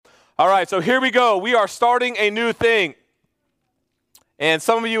All right, so here we go. We are starting a new thing. And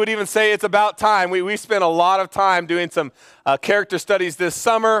some of you would even say it's about time. We spent a lot of time doing some character studies this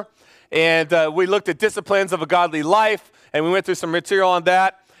summer, and we looked at disciplines of a godly life, and we went through some material on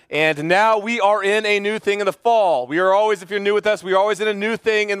that. And now we are in a new thing in the fall. We are always, if you're new with us, we are always in a new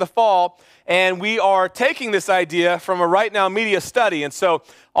thing in the fall. And we are taking this idea from a Right Now media study. And so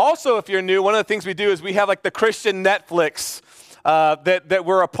also, if you're new, one of the things we do is we have like the Christian Netflix that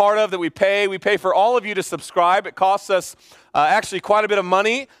we're a part of, that we pay. We pay for all of you to subscribe. It costs us actually quite a bit of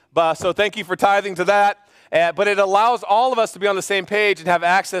money, so thank you for tithing to that. But it allows all of us to be on the same page and have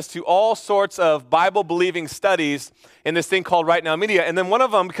access to all sorts of Bible-believing studies in this thing called Right Now Media. And then one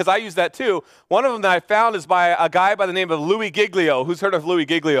of them, because I use that too, one of them that I found is by a guy by the name of Louis Giglio. Who's heard of Louis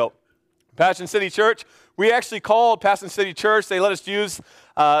Giglio? Passion City Church. We actually called Passion City Church. They let us use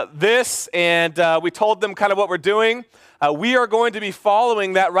this, and we told them kind of what we're doing. We are going to be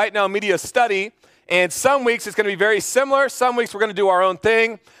following that Right Now Media study, and some weeks it's going to be very similar. Some weeks we're going to do our own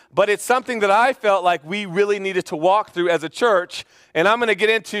thing, but it's something that I felt like we really needed to walk through as a church, and I'm going to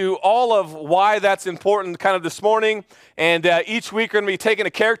get into all of why that's important kind of this morning, and each week we're going to be taking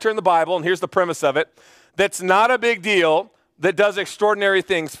a character in the Bible, and here's the premise of it, that's not a big deal, that does extraordinary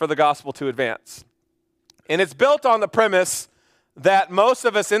things for the gospel to advance. And it's built on the premise that most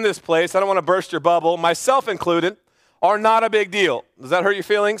of us in this place, I don't want to burst your bubble, myself included, are not a big deal. Does that hurt your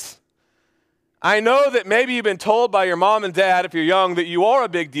feelings? I know that maybe you've been told by your mom and dad, if you're young, that you are a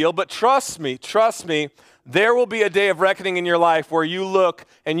big deal, but trust me, there will be a day of reckoning in your life where you look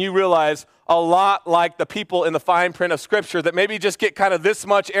and you realize a lot like the people in the fine print of Scripture that maybe just get kind of this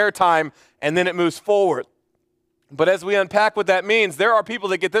much airtime and then it moves forward. But as we unpack what that means, there are people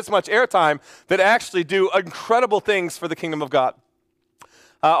that get this much airtime that actually do incredible things for the kingdom of God.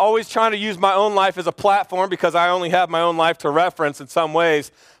 Always trying to use my own life as a platform because I only have my own life to reference in some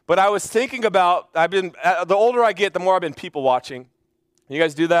ways. But I was thinking about, the older I get, the more I've been people watching. You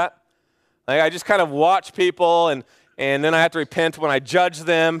guys do that? Like I just kind of watch people and then I have to repent when I judge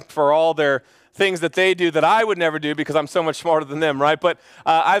them for all their things that they do that I would never do because I'm so much smarter than them, right? But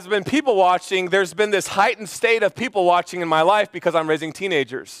I've been people watching. There's been this heightened state of people watching in my life because I'm raising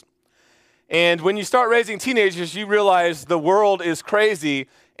teenagers. And when you start raising teenagers, you realize the world is crazy,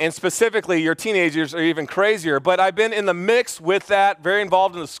 and specifically your teenagers are even crazier. But I've been in the mix with that, very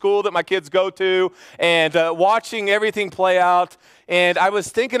involved in the school that my kids go to, and watching everything play out. And I was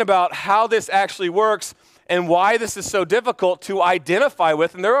thinking about how this actually works and why this is so difficult to identify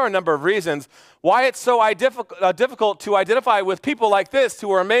with. And there are a number of reasons why it's so difficult to identify with people like this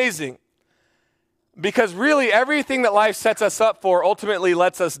who are amazing. Because really, everything that life sets us up for ultimately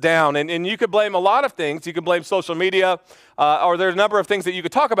lets us down. And you could blame a lot of things. You could blame social media, or there's a number of things that you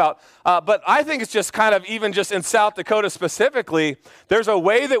could talk about. But I think it's just kind of, even just in South Dakota specifically, there's a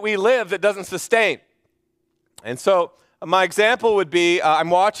way that we live that doesn't sustain. And so my example would be, I'm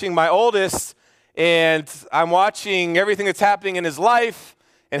watching my oldest, and I'm watching everything that's happening in his life,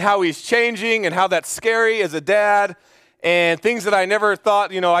 and how he's changing, and how that's scary as a dad. And things that I never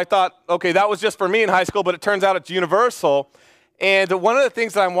thought, I thought, okay, that was just for me in high school, but it turns out it's universal. And one of the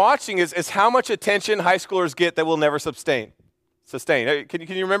things that I'm watching is how much attention high schoolers get that will never sustain. Can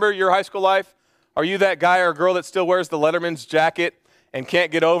you remember your high school life? Are you that guy or girl that still wears the Letterman's jacket and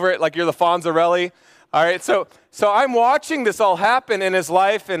can't get over it, like you're the Fonzarelli? All right, so I'm watching this all happen in his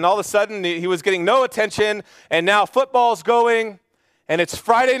life, and all of a sudden he was getting no attention, and now football's going, and it's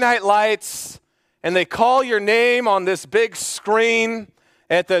Friday Night Lights, and they call your name on this big screen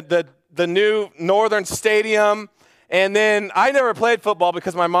at the new Northern Stadium. And then I never played football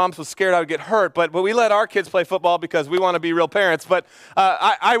because my mom was scared I would get hurt, but we let our kids play football because we want to be real parents. But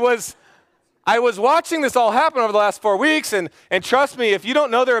I was watching this all happen over the last 4 weeks, and trust me, if you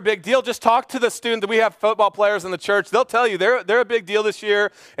don't know they're a big deal, just talk to the student. We have football players in the church. They'll tell you they're a big deal this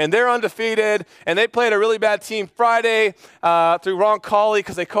year, and they're undefeated, and they played a really bad team Friday through Roncalli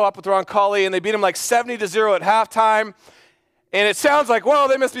because they co-op with Roncalli, and they beat them like 70-0 at halftime. And it sounds like, well,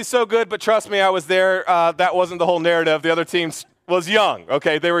 they must be so good, but trust me, I was there. That wasn't the whole narrative. The other team was young,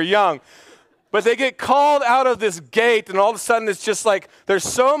 okay? They were young. But they get called out of this gate, and all of a sudden it's just like there's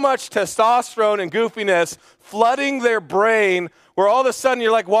so much testosterone and goofiness flooding their brain where all of a sudden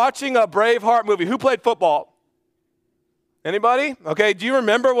you're like watching a Braveheart movie. Who played football? Anybody? Okay, do you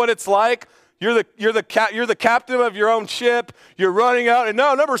remember what it's like? You're the captain of your own ship. You're running out, and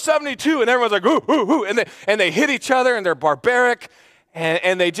now number 72, and everyone's like, ooh, ooh, ooh, and they hit each other, and they're barbaric,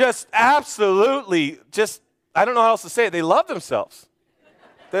 and they just absolutely just, I don't know how else to say it, they love themselves.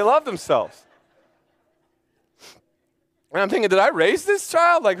 They love themselves. And I'm thinking, did I raise this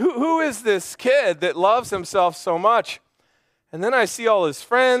child? Like, who is this kid that loves himself so much? And then I see all his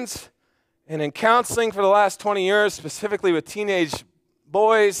friends, and in counseling for the last 20 years, specifically with teenage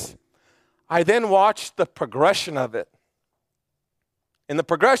boys, I then watch the progression of it. And the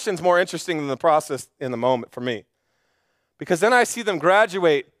progression's more interesting than the process in the moment for me. Because then I see them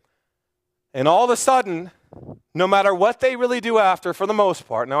graduate, and all of a sudden, no matter what they really do after, for the most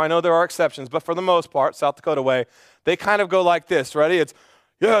part, now I know there are exceptions, but for the most part, South Dakota way, they kind of go like this. Ready? It's,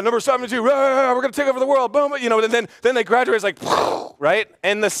 yeah, number 72, we're going to take over the world, boom, and then they graduate, it's like, right?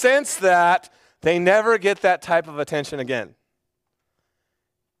 In the sense that they never get that type of attention again.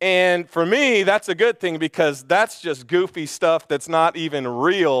 And for me, that's a good thing because that's just goofy stuff that's not even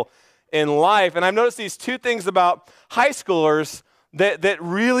real in life. And I've noticed these two things about high schoolers that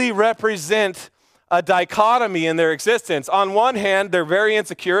really represent a dichotomy in their existence. On one hand, they're very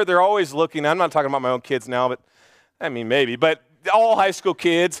insecure. They're always looking. I'm not talking about my own kids now, but I mean, maybe. But all high school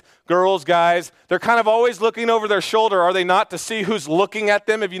kids, girls, guys, they're kind of always looking over their shoulder, are they not, to see who's looking at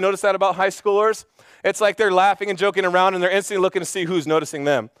them? Have you noticed that about high schoolers? It's like they're laughing and joking around, and they're instantly looking to see who's noticing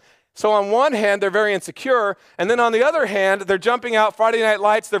them. So on one hand, they're very insecure, and then on the other hand, they're jumping out Friday Night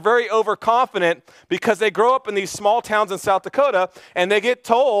Lights. They're very overconfident because they grow up in these small towns in South Dakota, and they get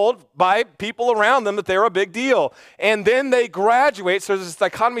told by people around them that they're a big deal. And then they graduate, so there's this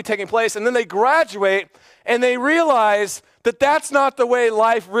dichotomy taking place, and then they graduate, and they realize that that's not the way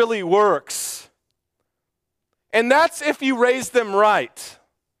life really works. And that's if you raise them right.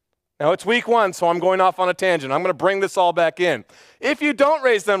 Now, it's week 1, so I'm going off on a tangent. I'm going to bring this all back in. If you don't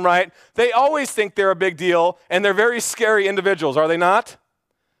raise them right, they always think they're a big deal, and they're very scary individuals, are they not?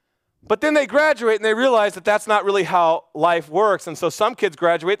 But then they graduate, and they realize that that's not really how life works. And so some kids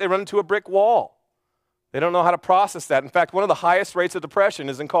graduate, they run into a brick wall. They don't know how to process that. In fact, one of the highest rates of depression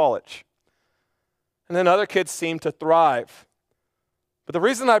is in college. And then other kids seem to thrive. But the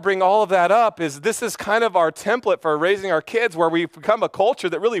reason I bring all of that up is this is kind of our template for raising our kids, where we've become a culture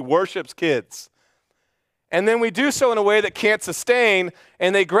that really worships kids. And then we do so in a way that can't sustain,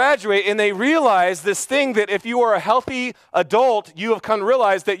 and they graduate and they realize this thing that if you are a healthy adult, you have come to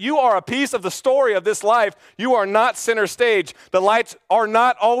realize that you are a piece of the story of this life. You are not center stage. The lights are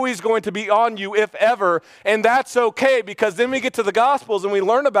not always going to be on you, if ever, and that's okay, because then we get to the Gospels and we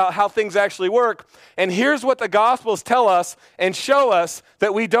learn about how things actually work. And here's what the Gospels tell us and show us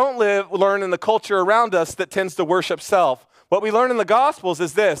that we don't learn in the culture around us that tends to worship self. What we learn in the Gospels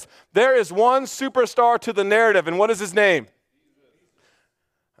is this: there is one superstar to the narrative, and what is his name?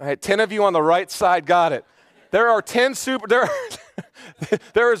 All right, 10 of you on the right side got it. There is one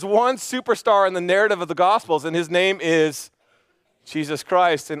superstar in the narrative of the Gospels, and his name is Jesus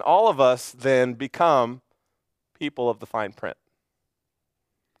Christ, and all of us then become people of the fine print.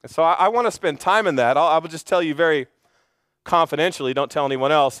 And so I want to spend time in that. I will just tell you very confidentially, don't tell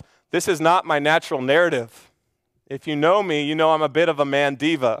anyone else, this is not my natural narrative. If you know me, you know I'm a bit of a man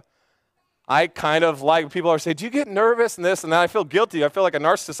diva. I kind of like, people are saying, do you get nervous and this and that? I feel guilty. I feel like a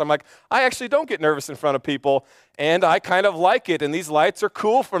narcissist. I'm like, I actually don't get nervous in front of people, and I kind of like it, and these lights are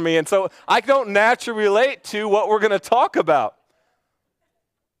cool for me. And so I don't naturally relate to what we're going to talk about.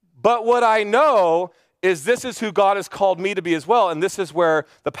 But what I know is this is who God has called me to be as well, and this is where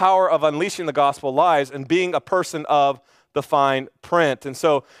the power of unleashing the gospel lies, and being a person of the fine print. And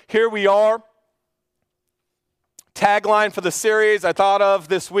so here we are. Tagline for the series I thought of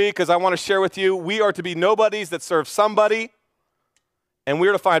this week, as I want to share with you: we are to be nobodies that serve somebody, and we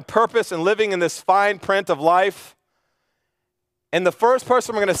are to find purpose in living in this fine print of life. And the first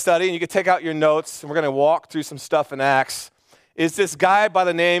person we're going to study, and you can take out your notes, and we're going to walk through some stuff in Acts, is this guy by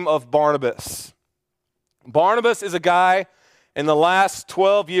the name of Barnabas. Barnabas is a guy in the last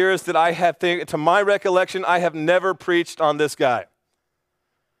 12 years that I have, to my recollection, I have never preached on this guy.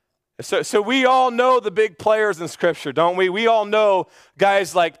 So we all know the big players in Scripture, don't we? We all know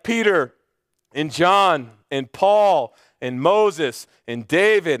guys like Peter and John and Paul and Moses and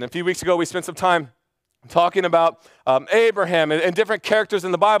David. And a few weeks ago, we spent some time talking about Abraham and different characters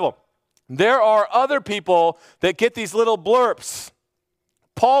in the Bible. There are other people that get these little blurbs.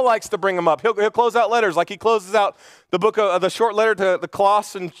 Paul likes to bring them up. He'll close out letters, like he closes out the book of the short letter to the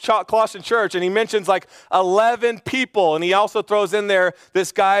Colossian church, and he mentions like 11 people, and he also throws in there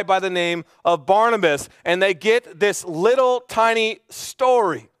this guy by the name of Barnabas, and they get this little tiny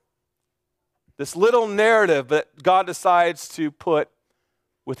story, this little narrative that God decides to put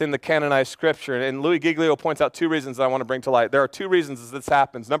within the canonized Scripture. And Louis Giglio points out two reasons that I want to bring to light. There are two reasons this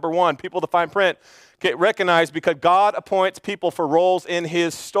happens. Number one, people of the fine print get recognized because God appoints people for roles in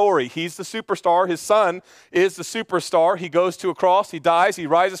his story. He's the superstar. His son is the superstar. He goes to a cross. He dies. He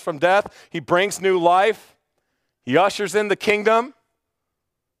rises from death. He brings new life. He ushers in the kingdom.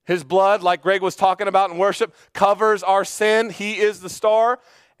 His blood, like Greg was talking about in worship, covers our sin. He is the star.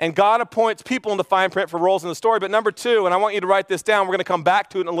 And God appoints people in the fine print for roles in the story. But number two, and I want you to write this down, we're going to come back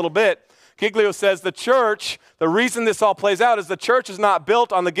to it in a little bit. Giglio says the church, the reason this all plays out is the church is not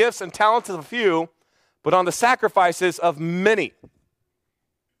built on the gifts and talents of a few, but on the sacrifices of many.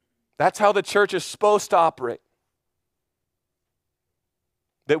 That's how the church is supposed to operate.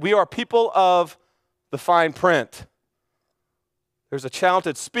 That we are people of the fine print. There's a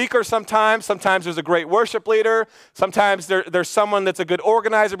talented speaker sometimes. Sometimes there's a great worship leader. Sometimes there's someone that's a good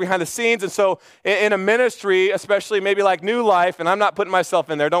organizer behind the scenes. And so in a ministry, especially maybe like New Life, and I'm not putting myself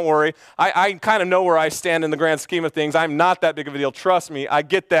in there, don't worry. I kind of know where I stand in the grand scheme of things. I'm not that big of a deal. Trust me, I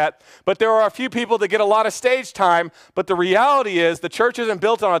get that. But there are a few people that get a lot of stage time. But the reality is the church isn't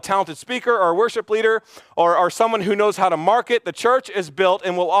built on a talented speaker or a worship leader or someone who knows how to market. The church is built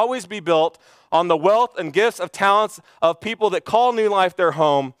and will always be built on the wealth and gifts of talents of people that call New Life their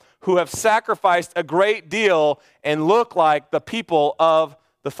home, who have sacrificed a great deal and look like the people of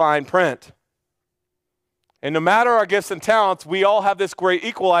the fine print. And no matter our gifts and talents, we all have this great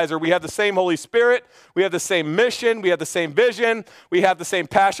equalizer. We have the same Holy Spirit. We have the same mission. We have the same vision. We have the same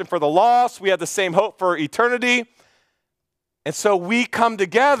passion for the lost. We have the same hope for eternity. And so we come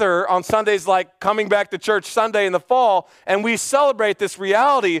together on Sundays like Coming Back to Church Sunday in the fall, and we celebrate this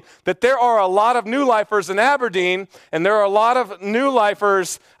reality that there are a lot of New Lifers in Aberdeen, and there are a lot of New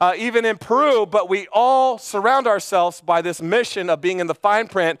Lifers even in Peru, but we all surround ourselves by this mission of being in the fine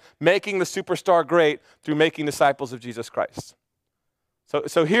print, making the superstar great through making disciples of Jesus Christ.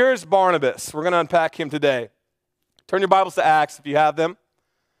 So here's Barnabas. We're going to unpack him today. Turn your Bibles to Acts if you have them.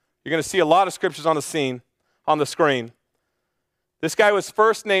 You're going to see a lot of scriptures on the screen. This guy was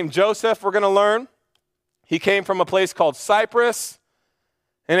first named Joseph, we're going to learn. He came from a place called Cyprus,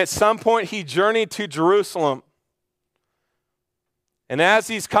 and at some point he journeyed to Jerusalem. And as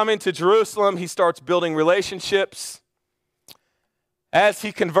he's coming to Jerusalem, he starts building relationships. As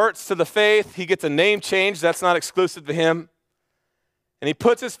he converts to the faith, he gets a name change. That's not exclusive to him. And he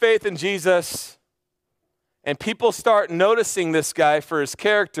puts his faith in Jesus, and people start noticing this guy for his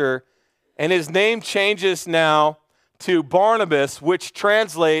character, and his name changes now to Barnabas, which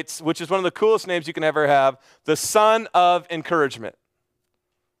is one of the coolest names you can ever have, the son of encouragement.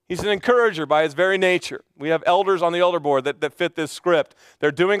 He's an encourager by his very nature. We have elders on the elder board that fit this script. They're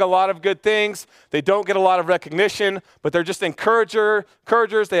doing a lot of good things. They don't get a lot of recognition, but they're just encouragers.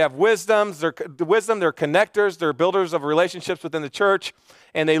 They have wisdom. They're connectors. They're builders of relationships within the church.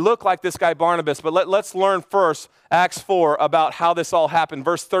 And they look like this guy Barnabas. But let's learn first, Acts 4, about how this all happened.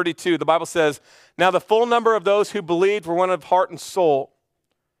 Verse 32, the Bible says, "Now the full number of those who believed were one of heart and soul.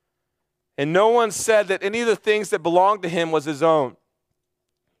 And no one said that any of the things that belonged to him was his own.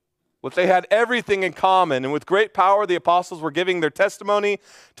 But they had everything in common. And with great power the apostles were giving their testimony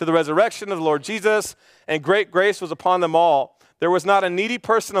to the resurrection of the Lord Jesus, and great grace was upon them all. There was not a needy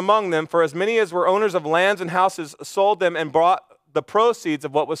person among them, for as many as were owners of lands and houses sold them and brought the proceeds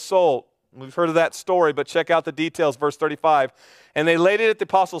of what was sold." We've heard of that story, but check out the details, verse 35. "And they laid it at the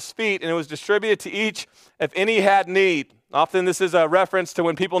apostles' feet, and it was distributed to each if any had need." Often this is a reference to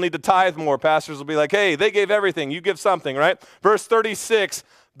when people need to tithe more. Pastors will be like, hey, they gave everything. You give something, right? Verse 36,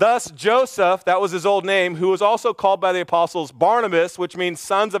 "Thus Joseph," that was his old name, "who was also called by the apostles Barnabas," which means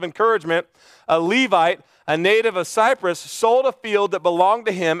sons of encouragement, "a Levite, a native of Cyprus, sold a field that belonged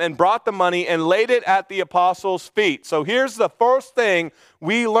to him and brought the money and laid it at the apostles' feet." So here's the first thing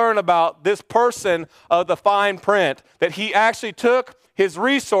we learn about this person of the fine print, that he actually took his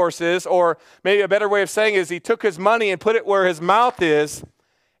resources, or maybe a better way of saying is he took his money and put it where his mouth is,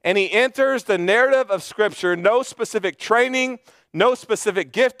 and he enters the narrative of Scripture, no specific training, no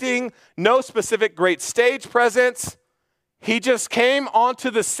specific gifting, no specific great stage presence. He just came onto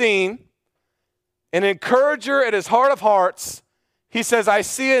the scene, an encourager at his heart of hearts. He says, I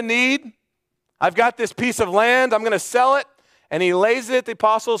see a need. I've got this piece of land. I'm going to sell it. And he lays it at the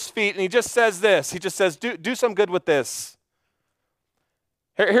apostles' feet, and he just says this. He just says, do some good with this.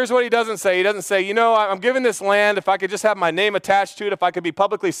 Here's what he doesn't say. He doesn't say, I'm giving this land. If I could just have my name attached to it, if I could be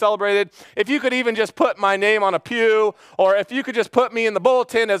publicly celebrated, if you could even just put my name on a pew, or if you could just put me in the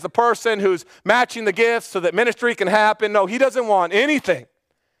bulletin as the person who's matching the gifts so that ministry can happen. No, he doesn't want anything.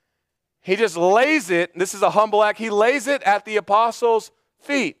 He just lays it, this is a humble act, he lays it at the apostles'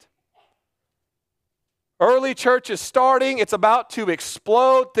 feet. Early church is starting. It's about to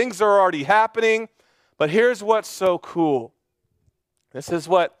explode. Things are already happening. But here's what's so cool. This is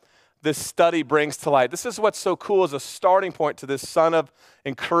what this study brings to light. This is what's so cool as a starting point to this son of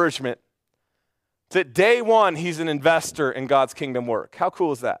encouragement. That day one, he's an investor in God's kingdom work. How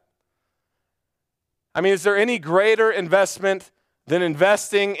cool is that? I mean, is there any greater investment than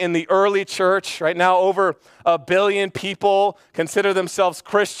investing in the early church. Right now, over 1 billion people consider themselves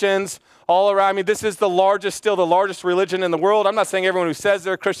Christians all around. I mean, this is still the largest religion in the world. I'm not saying everyone who says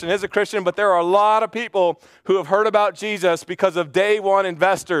they're a Christian is a Christian, but there are a lot of people who have heard about Jesus because of day one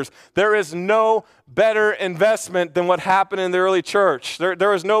investors. There is no better investment than what happened in the early church.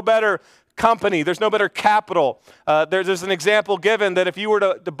 There is no better company. There's no better capital. There's an example given that if you were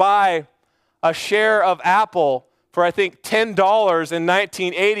to buy a share of Apple for, I think, $10 in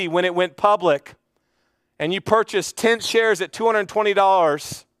 1980 when it went public, and you purchased 10 shares at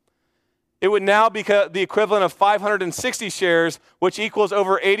 $220, it would now be the equivalent of 560 shares, which equals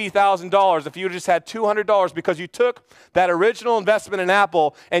over $80,000 if you just had $200, because you took that original investment in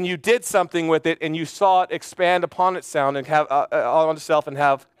Apple and you did something with it and you saw it expand upon itself and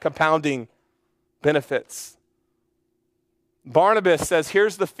have compounding benefits. Barnabas says,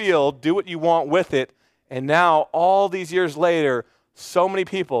 here's the field, do what you want with it. And now, all these years later, so many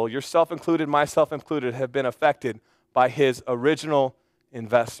people, yourself included, myself included, have been affected by his original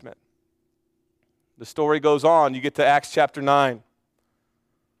investment. The story goes on. You get to Acts chapter 9.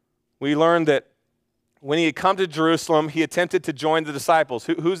 We learn that when he had come to Jerusalem, he attempted to join the disciples.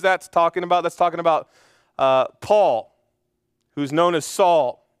 Who's that talking about? That's talking about Paul, who's known as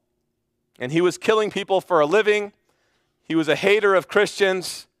Saul. And he was killing people for a living. He was a hater of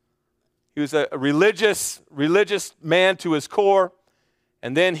Christians. He was a religious man to his core.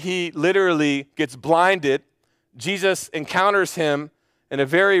 And then he literally gets blinded. Jesus encounters him in a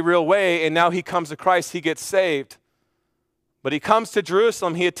very real way, and now he comes to Christ. He gets saved. But he comes to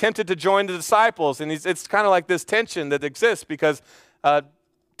Jerusalem. He attempted to join the disciples, and it's kind of like this tension that exists because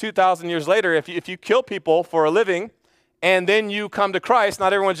 2,000 years later, if you kill people for a living and then you come to Christ,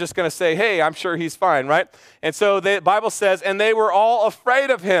 not everyone's just going to say, hey, I'm sure he's fine, right? And so the Bible says, and they were all afraid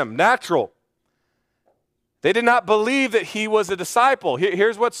of him, natural. They did not believe that he was a disciple.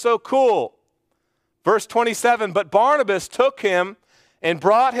 Here's what's so cool. Verse 27, but Barnabas took him and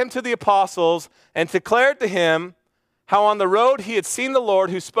brought him to the apostles and declared to him how on the road he had seen the Lord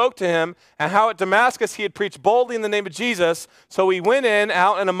who spoke to him, and how at Damascus he had preached boldly in the name of Jesus. So he went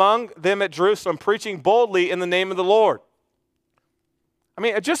out and among them at Jerusalem, preaching boldly in the name of the Lord. I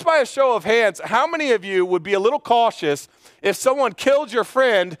mean, just by a show of hands, how many of you would be a little cautious if someone killed your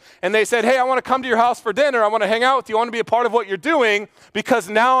friend and they said, hey, I want to come to your house for dinner, I want to hang out with you, I want to be a part of what you're doing because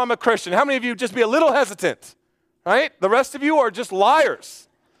now I'm a Christian? How many of you would just be a little hesitant, right? The rest of you are just liars.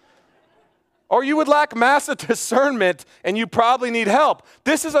 Or you would lack massive discernment and you probably need help.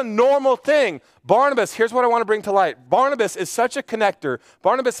 This is a normal thing. Barnabas, here's what I want to bring to light. Barnabas is such a connector.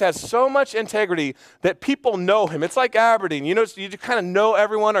 Barnabas has so much integrity that people know him. It's like Aberdeen. You just kind of know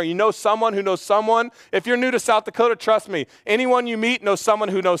everyone, or you know someone who knows someone. If you're new to South Dakota, trust me, anyone you meet knows someone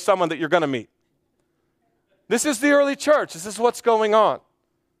who knows someone that you're going to meet. This is the early church. This is what's going on.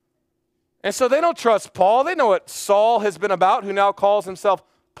 And so they don't trust Paul. They know what Saul has been about, who now calls himself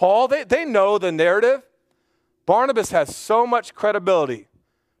Paul. They know the narrative. Barnabas has so much credibility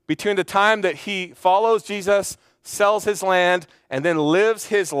between the time that he follows Jesus, sells his land, and then lives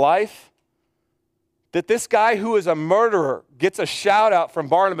his life, that this guy who is a murderer gets a shout out from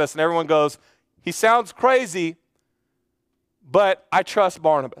Barnabas, and everyone goes, he sounds crazy, but I trust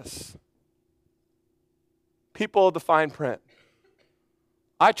Barnabas. People of the fine print.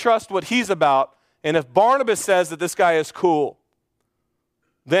 I trust what he's about, and if Barnabas says that this guy is cool,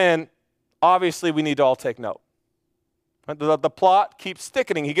 then obviously we need to all take note. The plot keeps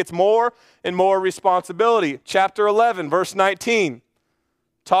thickening. He gets more and more responsibility. Chapter 11, verse 19,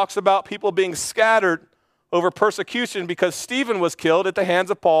 talks about people being scattered over persecution because Stephen was killed at the hands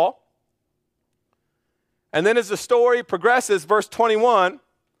of Paul. And then as the story progresses, verse 21,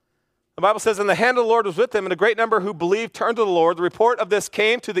 the Bible says, and the hand of the Lord was with them, and a great number who believed turned to the Lord. The report of this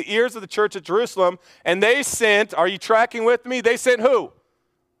came to the ears of the church at Jerusalem, and they sent, are you tracking with me? They sent who?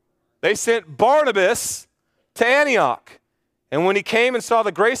 They sent Barnabas to Antioch. And when he came and saw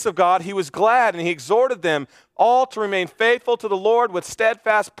the grace of God, he was glad, and he exhorted them all to remain faithful to the Lord with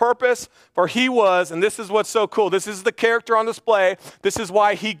steadfast purpose. For he was, and this is what's so cool, this is the character on display. This is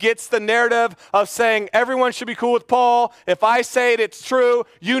why he gets the narrative of saying everyone should be cool with Paul. If I say it, it's true.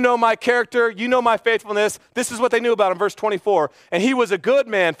 You know my character. You know my faithfulness. This is what they knew about him, verse 24. And he was a good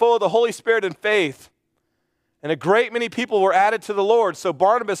man, full of the Holy Spirit and faith. And a great many people were added to the Lord. So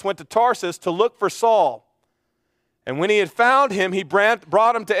Barnabas went to Tarsus to look for Saul. And when he had found him, he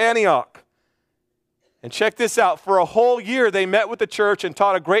brought him to Antioch. And check this out. For a whole year, they met with the church and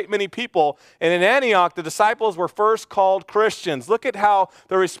taught a great many people. And in Antioch, the disciples were first called Christians. Look at how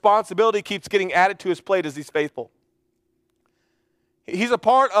the responsibility keeps getting added to his plate as he's faithful. He's a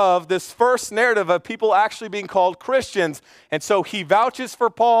part of this first narrative of people actually being called Christians. And so he vouches for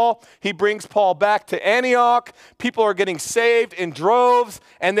Paul. He brings Paul back to Antioch. People are getting saved in droves.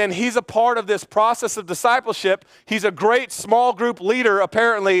 And then he's a part of this process of discipleship. He's a great small group leader,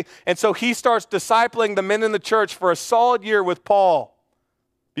 apparently. And so he starts discipling the men in the church for a solid year with Paul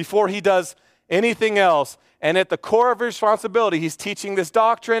before he does anything else. And at the core of his responsibility, he's teaching this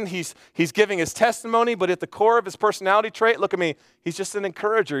doctrine, he's giving his testimony, but at the core of his personality trait, look at me, he's just an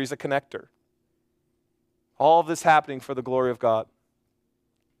encourager, he's a connector. All of this happening for the glory of God.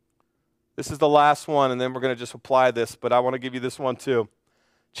 This is the last one, and then we're going to just apply this, but I want to give you this one too.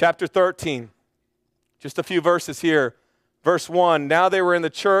 Chapter 13, just a few verses here. Verse 1, now they were in the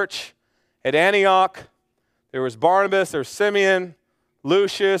church at Antioch. There was Barnabas, there was Simeon,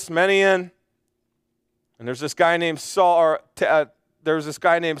 Lucius, Manaen. And there's this guy named Saul.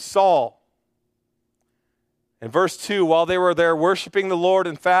 In verse 2, while they were there worshiping the Lord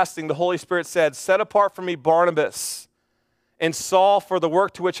and fasting, the Holy Spirit said, set apart for me Barnabas and Saul for the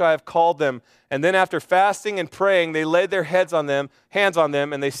work to which I have called them. And then after fasting and praying, they laid their hands on them,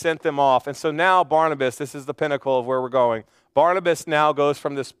 and they sent them off. And so now Barnabas, this is the pinnacle of where we're going. Barnabas now goes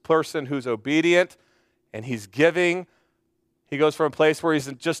from this person who's obedient and he's giving. He goes from a place where he's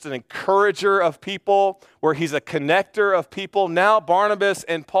just an encourager of people, where he's a connector of people. Now Barnabas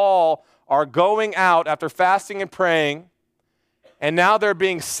and Paul are going out after fasting and praying, and now they're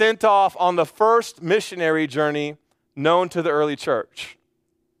being sent off on the first missionary journey known to the early church.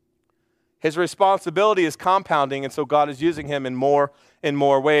 His responsibility is compounding, and so God is using him in more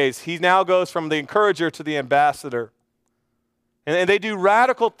ways. He now goes from the encourager to the ambassador. And they do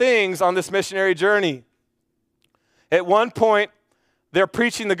radical things on this missionary journey. At one point, they're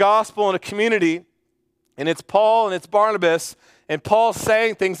preaching the gospel in a community, and it's Paul and it's Barnabas, and Paul's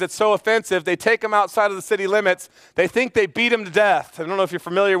saying things that's so offensive, they take him outside of the city limits. They think they beat him to death. I don't know if you're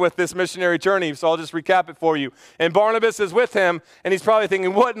familiar with this missionary journey, so I'll just recap it for you. And Barnabas is with him, and he's probably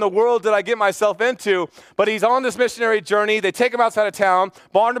thinking, what in the world did I get myself into? But he's on this missionary journey. They take him outside of town.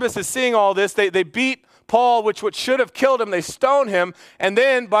 Barnabas is seeing all this. They beat Paul, which should have killed him. They stone him. And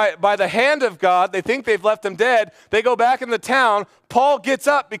then by the hand of God, they think they've left him dead. They go back in the town. Paul gets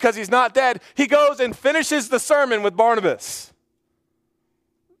up because he's not dead. He goes and finishes the sermon with Barnabas.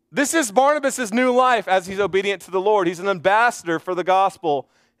 This is Barnabas' new life as he's obedient to the Lord. He's an ambassador for the gospel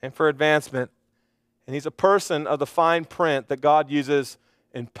and for advancement. And he's a person of the fine print that God uses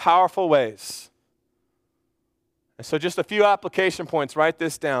in powerful ways. And so just a few application points. Write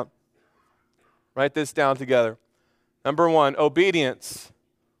this down. Write this down together. Number 1, obedience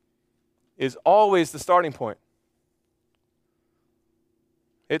is always the starting point.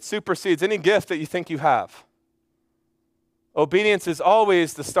 It supersedes any gift that you think you have. Obedience is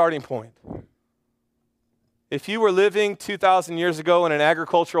always the starting point. If you were living 2,000 years ago in an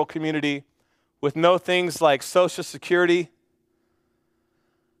agricultural community with no things like Social Security,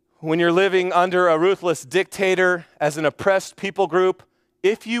 when you're living under a ruthless dictator as an oppressed people group,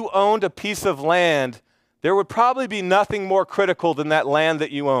 if you owned a piece of land, there would probably be nothing more critical than that land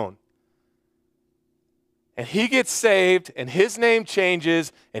that you own. And he gets saved, and his name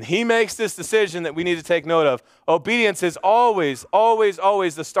changes, and he makes this decision that we need to take note of. Obedience is always, always,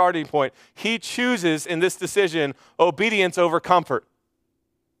 always the starting point. He chooses in this decision obedience over comfort.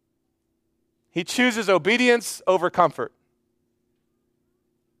 He chooses obedience over comfort.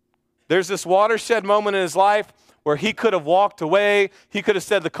 There's this watershed moment in his life where he could have walked away. He could have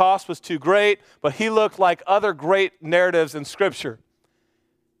said the cost was too great, but he looked like other great narratives in Scripture.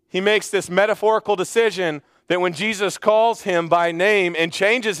 He makes this metaphorical decision that when Jesus calls him by name and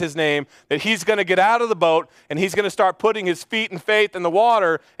changes his name, that he's going to get out of the boat and he's going to start putting his feet in faith in the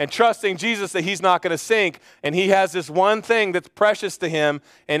water and trusting Jesus that he's not going to sink. And he has this one thing that's precious to him.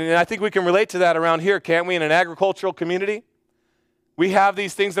 And I think we can relate to that around here, can't we, in an agricultural community? We have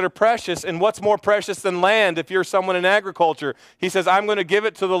these things that are precious, and what's more precious than land if you're someone in agriculture? He says, I'm going to give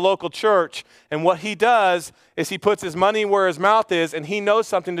it to the local church. And what he does is he puts his money where his mouth is, and he knows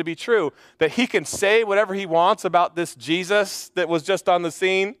something to be true, that he can say whatever he wants about this Jesus that was just on the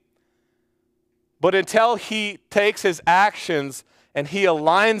scene. But until he takes his actions and he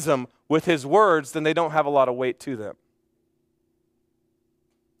aligns them with his words, then they don't have a lot of weight to them.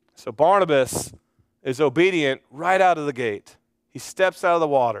 So Barnabas is obedient right out of the gate. He steps out of the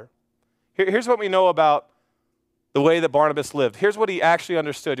water. Here's what we know about the way that Barnabas lived. Here's what he actually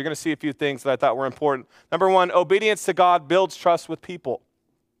understood. You're going to see a few things that I thought were important. Number 1, obedience to God builds trust with people.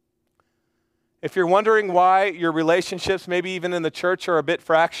 If you're wondering why your relationships, maybe even in the church, are a bit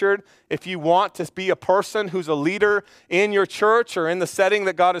fractured, if you want to be a person who's a leader in your church or in the setting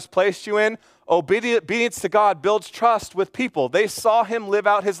that God has placed you in, obedience to God builds trust with people. They saw him live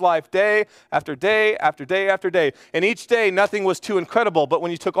out his life day after day after day after day. And each day, nothing was too incredible. But when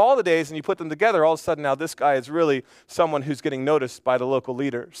you took all the days and you put them together, all of a sudden now this guy is really someone who's getting noticed by the local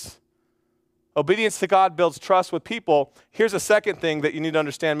leaders. Obedience to God builds trust with people. Here's a second thing that you need to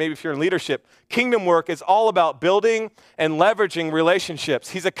understand, maybe if you're in leadership. Kingdom work is all about building and leveraging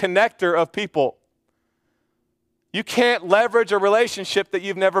relationships. He's a connector of people. You can't leverage a relationship that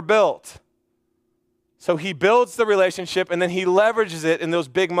you've never built. So he builds the relationship and then he leverages it in those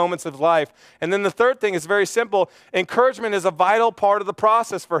big moments of life. And then the third thing is very simple. Encouragement is a vital part of the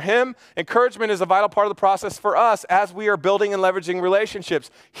process for him. Encouragement is a vital part of the process for us as we are building and leveraging relationships.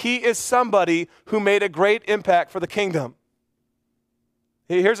 He is somebody who made a great impact for the kingdom.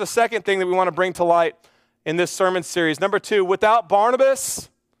 Here's a second thing that we want to bring to light in this sermon series. Number 2, without Barnabas,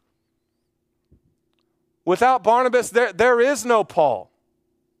 there is no Paul.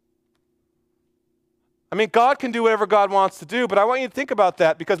 I mean, God can do whatever God wants to do, but I want you to think about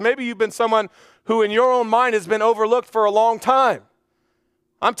that because maybe you've been someone who in your own mind has been overlooked for a long time.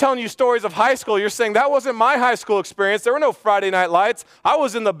 I'm telling you stories of high school. You're saying, that wasn't my high school experience. There were no Friday night lights. I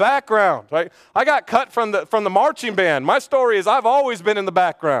was in the background, right? I got cut from the marching band. My story is I've always been in the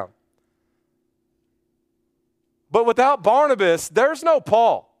background. But without Barnabas, there's no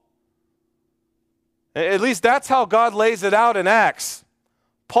Paul. At least that's how God lays it out in Acts.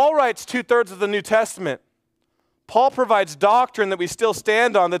 Paul writes 2/3 of the New Testament. Paul provides doctrine that we still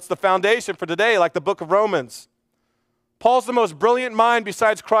stand on that's the foundation for today, like the book of Romans. Paul's the most brilliant mind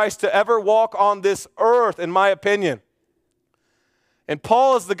besides Christ to ever walk on this earth, in my opinion. And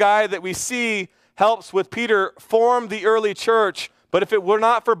Paul is the guy that we see helps with Peter form the early church. But if it were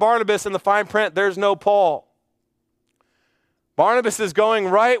not for Barnabas in the fine print, there's no Paul. Barnabas is going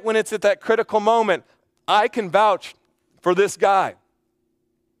right when it's at that critical moment. I can vouch for this guy.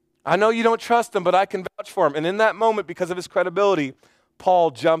 I know you don't trust him, but I can vouch for him. And in that moment, because of his credibility, Paul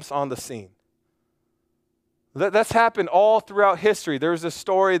jumps on the scene. That's happened all throughout history. There's a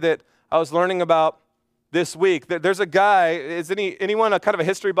story that I was learning about this week. There's a guy, is anyone a kind of a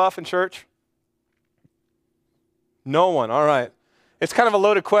history buff in church? No one, all right. It's kind of a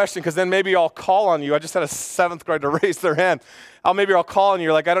loaded question because then maybe I'll call on you. I just had a 7th grader raise their hand. Maybe I'll call on you.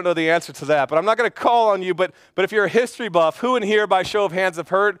 You're like, I don't know the answer to that. But I'm not going to call on you. But if you're a history buff, who in here by show of hands have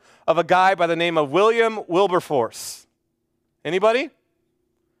heard of a guy by the name of William Wilberforce? Anybody?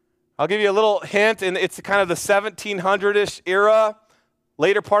 I'll give you a little hint. And it's kind of the 1700-ish era,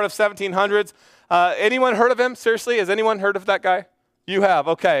 later part of 1700s. Anyone heard of him? Seriously, has anyone heard of that guy? You have.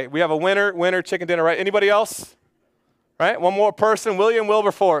 Okay, we have a winner, chicken dinner, right? Anybody else? Right? One more person, William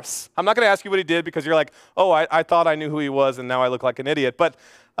Wilberforce. I'm not going to ask you what he did because you're like, oh, I thought I knew who he was and now I look like an idiot. But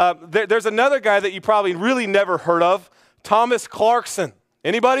there's another guy that you probably really never heard of, Thomas Clarkson.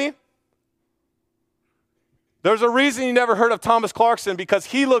 Anybody? There's a reason you never heard of Thomas Clarkson because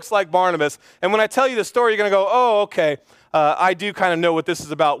he looks like Barnabas. And when I tell you the story, you're going to go, oh, okay, I do kind of know what this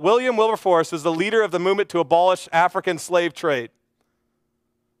is about. William Wilberforce is the leader of the movement to abolish African slave trade.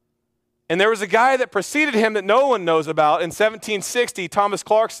 And there was a guy that preceded him that no one knows about in 1760, Thomas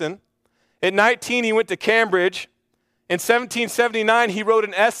Clarkson. At 19, he went to Cambridge. In 1779, he wrote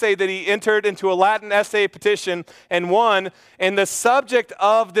an essay that he entered into a Latin essay petition and won. And the subject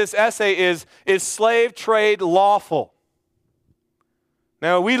of this essay is slave trade lawful?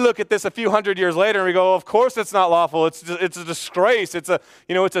 Now, we look at this a few hundred years later and we go, of course it's not lawful. It's a disgrace. It's a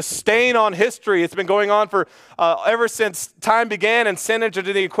stain on history. It's been going on for ever since time began and sin entered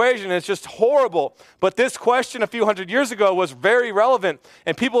into the equation. It's just horrible. But this question a few hundred years ago was very relevant,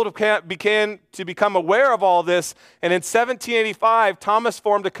 and people began to become aware of all this. And in 1785, Thomas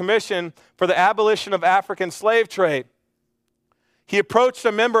formed a commission for the abolition of African slave trade. He approached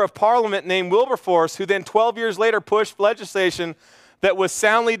a member of parliament named Wilberforce, who then 12 years later pushed legislation that was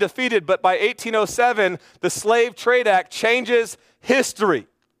soundly defeated. But by 1807, the Slave Trade Act changes history.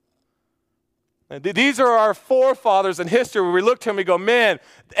 And these are our forefathers in history where we look to them and we go, man,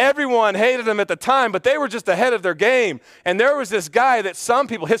 everyone hated them at the time, but they were just ahead of their game. And there was this guy that some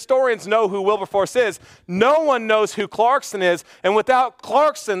people, historians know who Wilberforce is. No one knows who Clarkson is. And without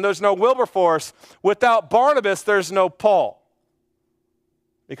Clarkson, there's no Wilberforce. Without Barnabas, there's no Paul.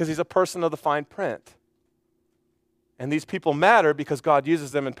 Because he's a person of the fine print. And these people matter because God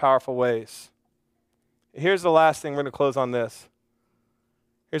uses them in powerful ways. Here's the last thing. We're going to close on this.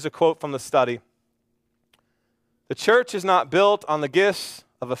 Here's a quote from the study. The church is not built on the gifts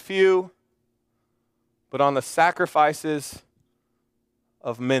of a few, but on the sacrifices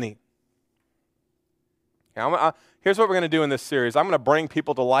of many. Here's what we're going to do in this series. I'm going to bring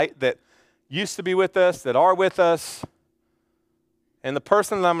people to light that used to be with us, that are with us. And the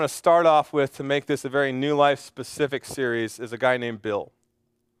person that I'm going to start off with to make this a very New Life specific series is a guy named Bill.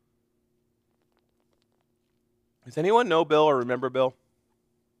 Does anyone know Bill or remember Bill?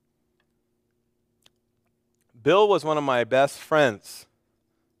 Bill was one of my best friends.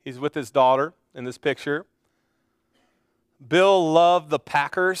 He's with his daughter in this picture. Bill loved the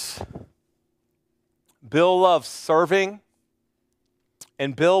Packers. Bill loved serving.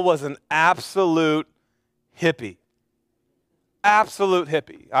 And Bill was an absolute hippie. Absolute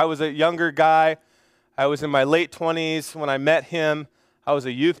hippie. I was a younger guy. I was in my late 20s when I met him. I was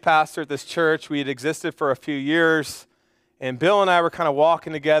a youth pastor at this church. We had existed for a few years. And Bill and I were kind of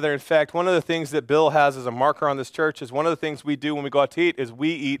walking together. In fact, one of the things that Bill has as a marker on this church is one of the things we do when we go out to eat is we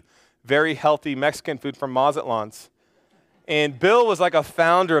eat very healthy Mexican food from Mazatlán's. And Bill was like a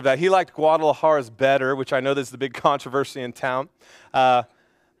founder of that. He liked Guadalajara's better, which I know there's the big controversy in town.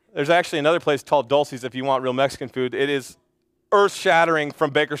 There's actually another place called Dulce's if you want real Mexican food. It is earth-shattering from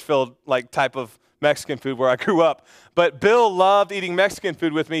Bakersfield, like type of Mexican food where I grew up. But Bill loved eating Mexican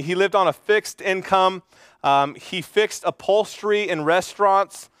food with me. He lived on a fixed income. He fixed upholstery in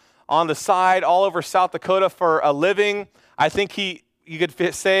restaurants on the side all over South Dakota for a living. I think you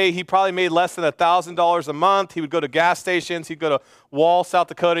could say he probably made less than $1,000 a month. He would go to gas stations. He'd go to Wall, South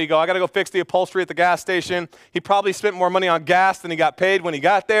Dakota. He'd go, I got to go fix the upholstery at the gas station. He probably spent more money on gas than he got paid when he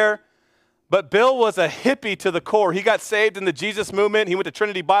got there. But Bill was a hippie to the core. He got saved in the Jesus movement. He went to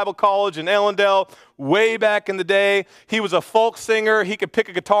Trinity Bible College in Ellendale way back in the day. He was a folk singer. He could pick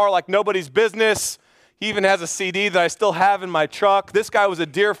a guitar like nobody's business. He even has a CD that I still have in my truck. This guy was a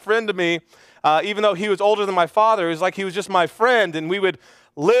dear friend to me. Even though he was older than my father, it was like he was just my friend, and we would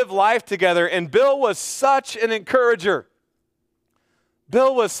live life together. And Bill was such an encourager.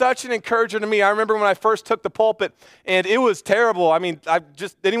 Bill was such an encourager to me. I remember when I first took the pulpit, and it was terrible. I mean,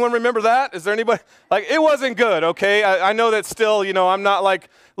 anyone remember that? Is there anybody? Like, it wasn't good, okay? I know that still, I'm not like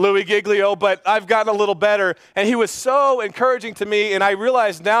Louis Giglio, but I've gotten a little better. And he was so encouraging to me, and I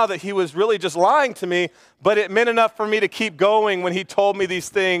realize now that he was really just lying to me, but it meant enough for me to keep going when he told me these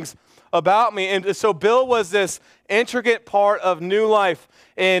things about me. And so Bill was this intricate part of New Life,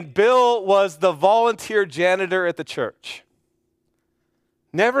 and Bill was the volunteer janitor at the church.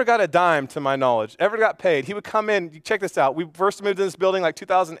 Never got a dime, to my knowledge. Ever got paid. He would come in. Check this out. We first moved in this building like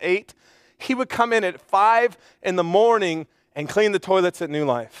 2008. He would come in at 5 in the morning and clean the toilets at New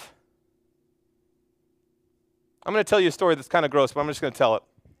Life. I'm going to tell you a story that's kind of gross, but I'm just going to tell it.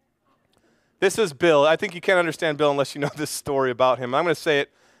 This is Bill. I think you can't understand Bill unless you know this story about him. I'm going to say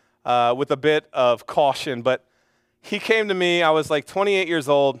it with a bit of caution, but he came to me. I was like 28 years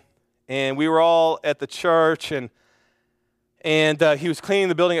old, and we were all at the church, and he was cleaning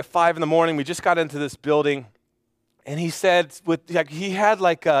the building at 5 in the morning. We just got into this building, and he said,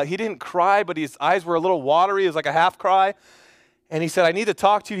 he didn't cry, but his eyes were a little watery. It was like a half cry. And he said, I need to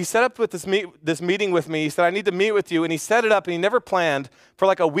talk to you. He set up with this meeting with me. He said, I need to meet with you. And he set it up, and he never planned for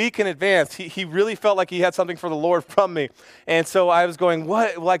like a week in advance. He really felt like he had something for the Lord from me. And so I was going,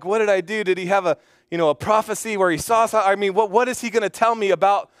 what did I do? Did he have a prophecy where he saw something? I mean, what is he going to tell me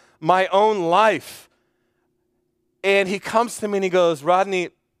about my own life? And he comes to me and he goes, Rodney,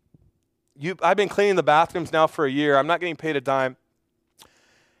 I've been cleaning the bathrooms now for a year. I'm not getting paid a dime.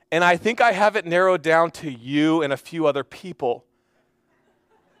 And I think I have it narrowed down to you and a few other people.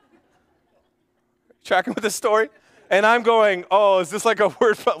 Tracking with this story? And I'm going, oh, is this like a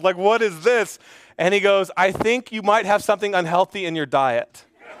word? Like, what is this? And he goes, I think you might have something unhealthy in your diet.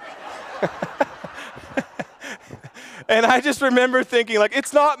 And I just remember thinking, like,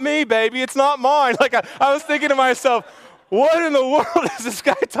 it's not me, baby. It's not mine. Like, I was thinking to myself, what in the world is this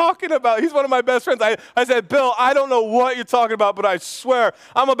guy talking about? He's one of my best friends. I said, Bill, I don't know what you're talking about, but I swear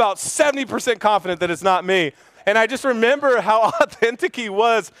I'm about 70% confident that it's not me. And I just remember how authentic he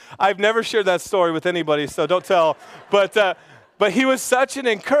was. I've never shared that story with anybody, so don't tell. But he was such an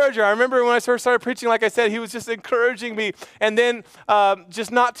encourager. I remember when I first started preaching, like I said, he was just encouraging me. And then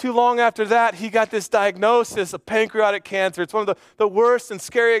just not too long after that, he got this diagnosis of pancreatic cancer. It's one of the worst and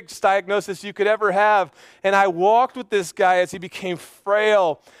scariest diagnoses you could ever have. And I walked with this guy as he became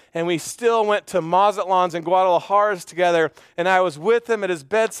frail. And we still went to Mazatlán's and Guadalajara's together. And I was with him at his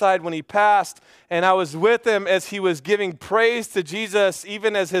bedside when he passed. And I was with him as he was giving praise to Jesus,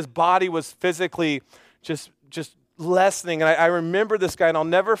 even as his body was physically just lessening. And I remember this guy, and I'll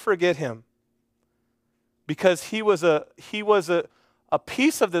never forget him, because he was a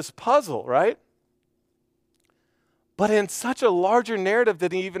piece of this puzzle, right? But in such a larger narrative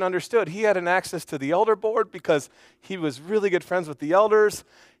than he even understood. He had an access to the elder board because he was really good friends with the elders.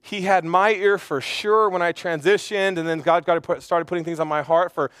 he had my ear for sure when I transitioned, and then God started putting things on my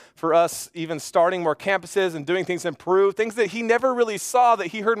heart for us even starting more campuses and doing things in Peru, things that he never really saw that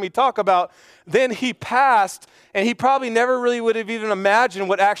he heard me talk about. Then he passed, and he probably never really would have even imagined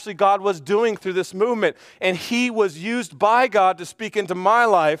what actually God was doing through this movement. And he was used by God to speak into my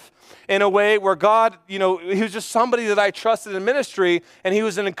life in a way where God, he was just somebody that I trusted in ministry, and he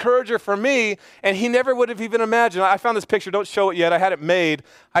was an encourager for me, and he never would have even imagined. I found this picture, don't show it yet, I had it made.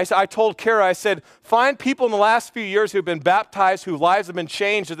 I told Kara, I said, find people in the last few years who've been baptized, whose lives have been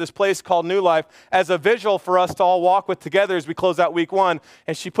changed at this place called New Life as a visual for us to all walk with together as we close out week 1.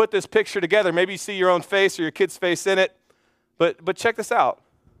 And she put this picture together. Maybe you see your own face or your kid's face in it, but check this out.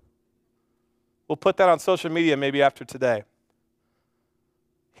 We'll put that on social media maybe after today.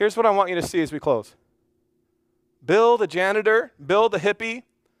 Here's what I want you to see as we close. Bill, the janitor, Bill, the hippie,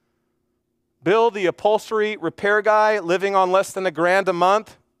 Bill, the upholstery repair guy living on less than $1,000 a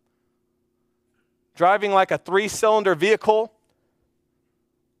month, driving like a 3-cylinder vehicle.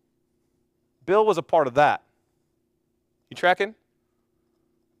 Bill was a part of that. You tracking?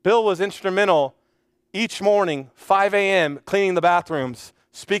 Bill was instrumental each morning, 5 a.m., cleaning the bathrooms,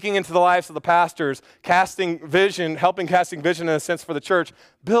 speaking into the lives of the pastors, casting vision, helping casting vision in a sense for the church.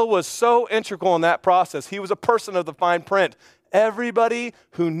 Bill was so integral in that process. He was a person of the fine print. Everybody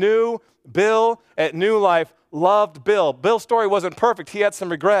who knew Bill at New Life loved Bill. Bill's story wasn't perfect. He had some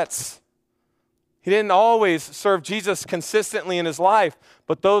regrets. He didn't always serve Jesus consistently in his life,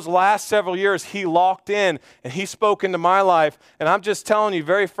 but those last several years, he locked in and he spoke into my life. And I'm just telling you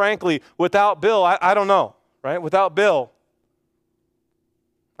very frankly, without Bill, I don't know, right? Without Bill,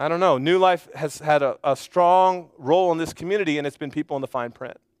 I don't know. New Life has had a strong role in this community, and it's been people in the fine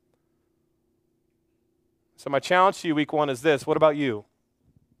print. So my challenge to you week 1 is this. What about you?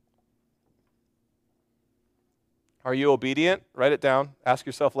 Are you obedient? Write it down. Ask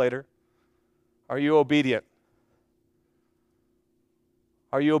yourself later. Are you obedient?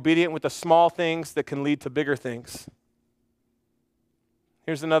 Are you obedient with the small things that can lead to bigger things?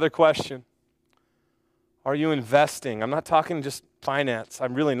 Here's another question. Are you investing? I'm not talking just finance.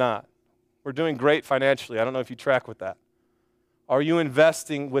 I'm really not. We're doing great financially. I don't know if you track with that. Are you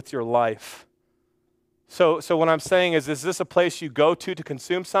investing with your life? So what I'm saying is this a place you go to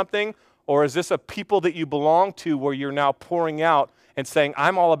consume something, or is this a people that you belong to where you're now pouring out and saying,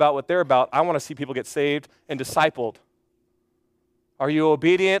 I'm all about what they're about. I want to see people get saved and discipled. Are you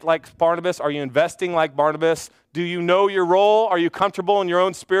obedient like Barnabas? Are you investing like Barnabas? Do you know your role? Are you comfortable in your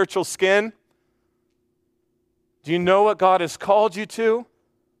own spiritual skin? Do you know what God has called you to?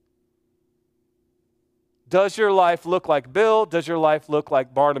 Does your life look like Bill? Does your life look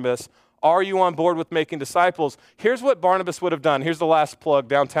like Barnabas? Are you on board with making disciples? Here's what Barnabas would have done. Here's the last plug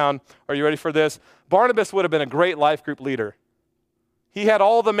downtown. Are you ready for this? Barnabas would have been a great life group leader. He had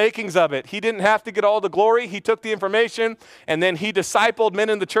all the makings of it. He didn't have to get all the glory. He took the information, and then he discipled men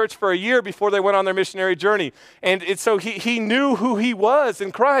in the church for a year before they went on their missionary journey. And so he knew who he was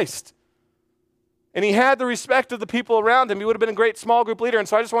in Christ. And he had the respect of the people around him. He would have been a great small group leader. And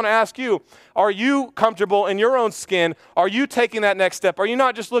so I just want to ask you, are you comfortable in your own skin? Are you taking that next step? Are you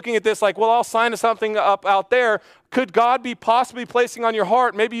not just looking at this like, well, I'll sign to something up out there? Could God be possibly placing on your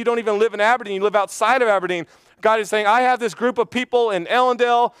heart? Maybe you don't even live in Aberdeen. You live outside of Aberdeen. God is saying, I have this group of people in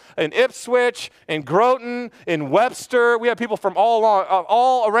Ellendale, in Ipswich, in Groton, in Webster. We have people from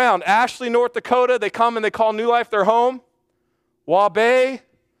all around. Ashley, North Dakota, they come and they call New Life their home. Waubee.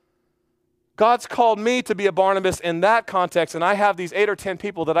 God's called me to be a Barnabas in that context, and I have these 8 or 10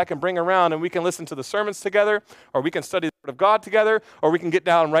 people that I can bring around, and we can listen to the sermons together, or we can study the Word of God together, or we can get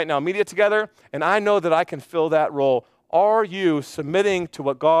down Right Now Media together, and I know that I can fill that role. Are you submitting to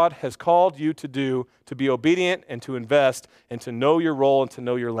what God has called you to do, to be obedient and to invest and to know your role and to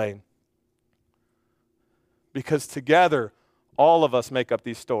know your lane? Because together, all of us make up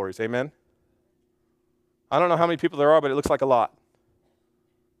these stories. Amen? I don't know how many people there are, but it looks like a lot.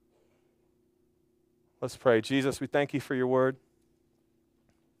 Let's pray. Jesus, we thank you for your word.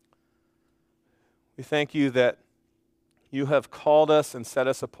 We thank you that you have called us and set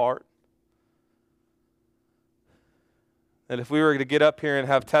us apart. That if we were to get up here and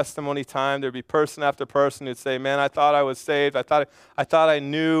have testimony time, there'd be person after person who'd say, man, I thought I was saved. I thought I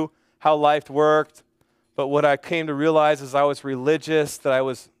knew how life worked. But what I came to realize is I was religious, that I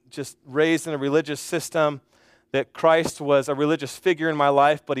was just raised in a religious system, that Christ was a religious figure in my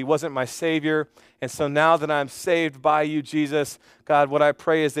life, but he wasn't my Savior. And so now that I'm saved by you, Jesus, God, what I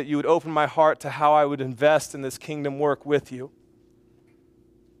pray is that you would open my heart to how I would invest in this kingdom work with you.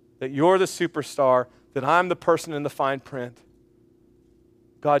 That you're the superstar, that I'm the person in the fine print.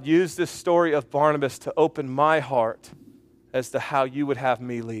 God, use this story of Barnabas to open my heart as to how you would have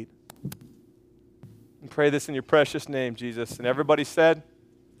me lead. And pray this in your precious name, Jesus. And everybody said,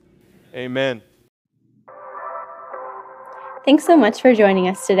 amen. Thanks so much for joining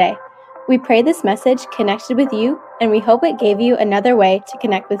us today. We pray this message connected with you, and we hope it gave you another way to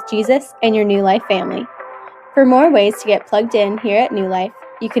connect with Jesus and your New Life family. For more ways to get plugged in here at New Life,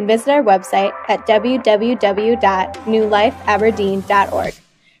 you can visit our website at www.newlifeaberdeen.org.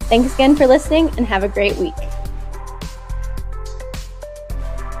 Thanks again for listening, and have a great week.